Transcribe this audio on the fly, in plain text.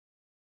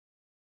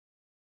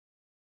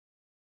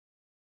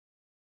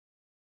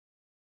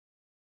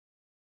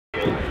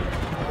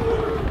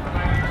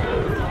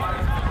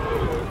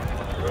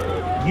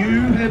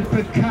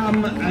have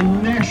become a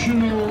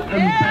national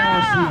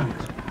embarrassment.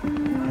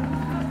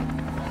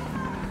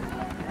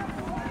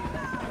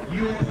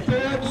 Your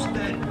thoughts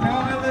that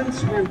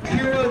violence will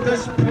cure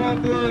this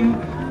problem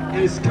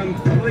is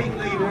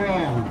completely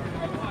wrong.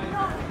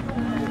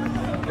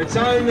 It's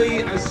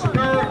only a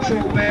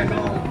spiritual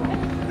battle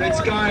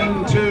that's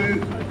going to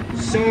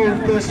solve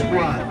this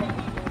one.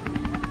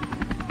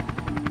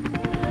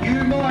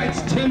 You might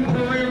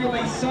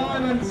temporarily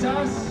silence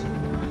us,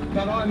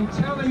 but I'm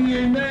telling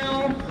you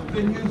now,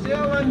 the New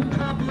Zealand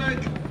public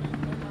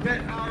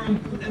that are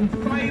in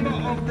favour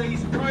of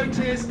these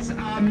protests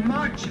are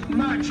much,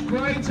 much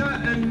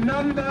greater in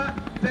number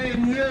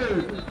than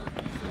you.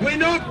 We're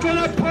not going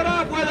to put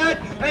up with it,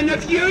 and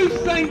if you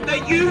think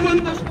that you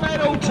win this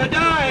battle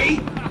today,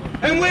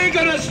 and we're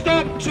going to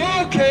stop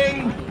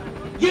talking,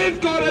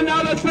 you've got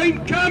another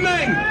thing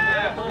coming.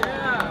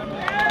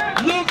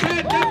 Look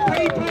at the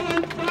people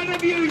in front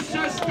of you,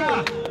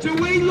 sister. Do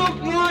we look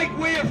like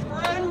we're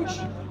fringe?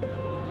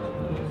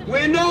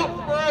 We're not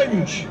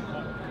fringe.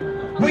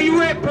 We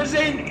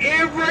represent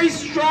every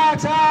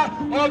strata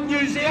of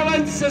New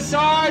Zealand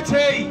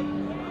society.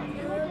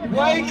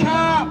 Wake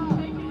up!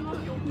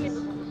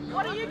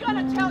 What are you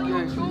going to tell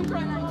your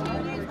children in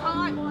 10 years'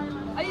 time?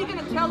 Are you going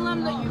to tell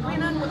them that you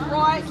went in with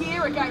riot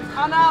gear against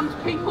unarmed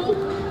people?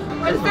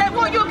 Is that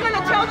what you're going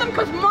to tell them?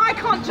 Because my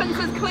conscience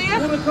is clear.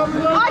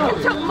 I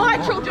can look my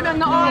children in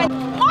the eye.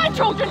 My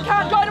children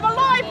can't go to a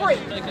library.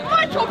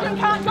 My children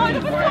can't go to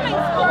a swimming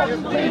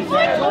school.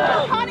 My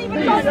children can't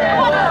even go to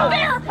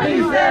therapy.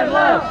 Peace and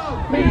love.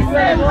 Peace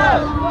and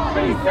love.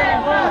 Peace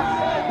and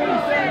love.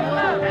 Peace and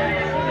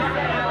love.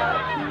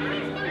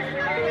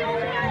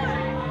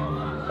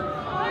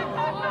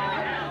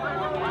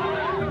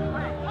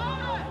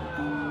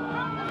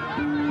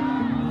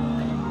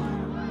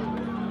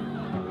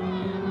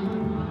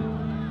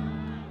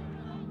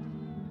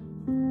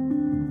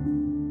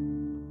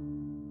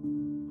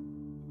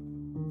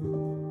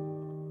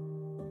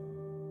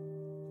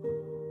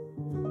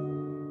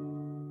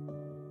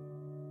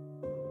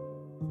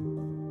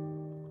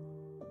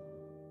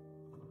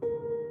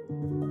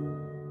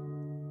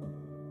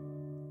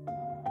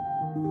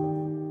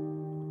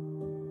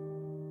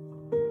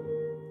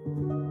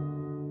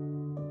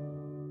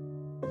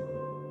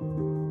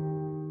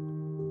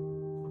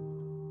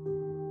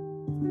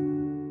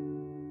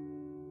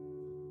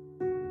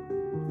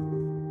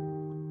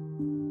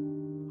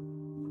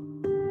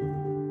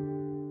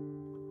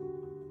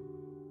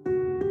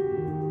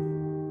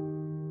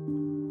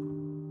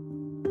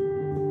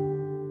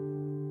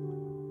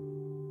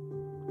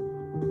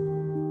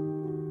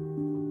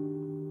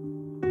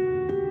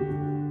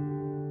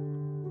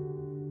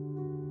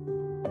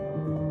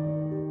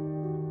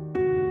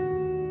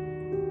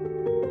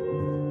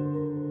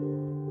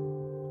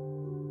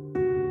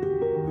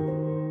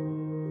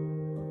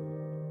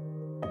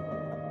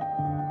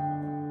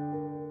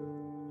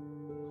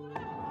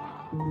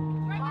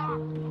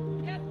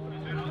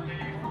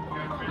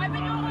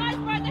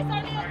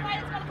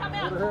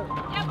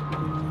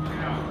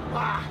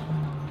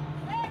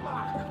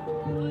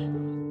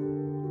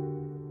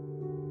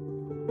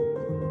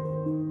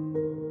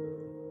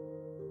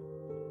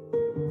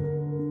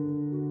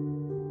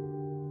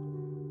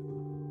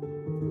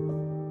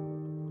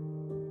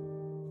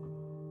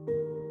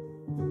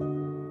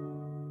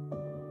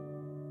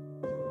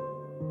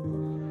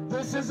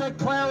 This is a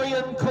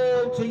clarion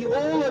call to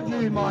all of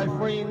you, my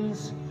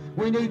friends.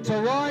 We need to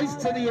rise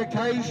to the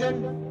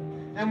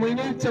occasion and we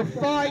need to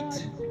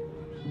fight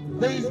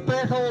these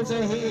battles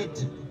ahead.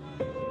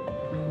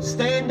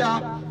 Stand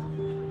up,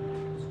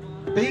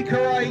 be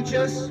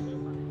courageous,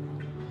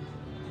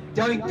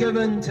 don't give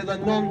in to the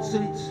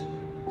nonsense,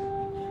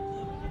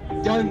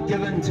 don't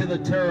give in to the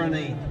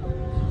tyranny.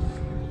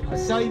 I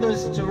say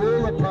this to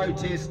all the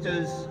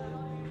protesters,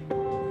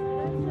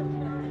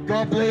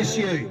 God bless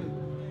you.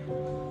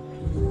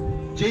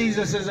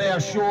 Jesus is our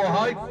sure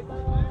hope.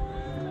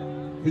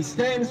 He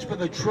stands for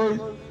the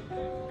truth,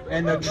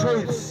 and the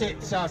truth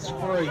sets us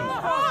free.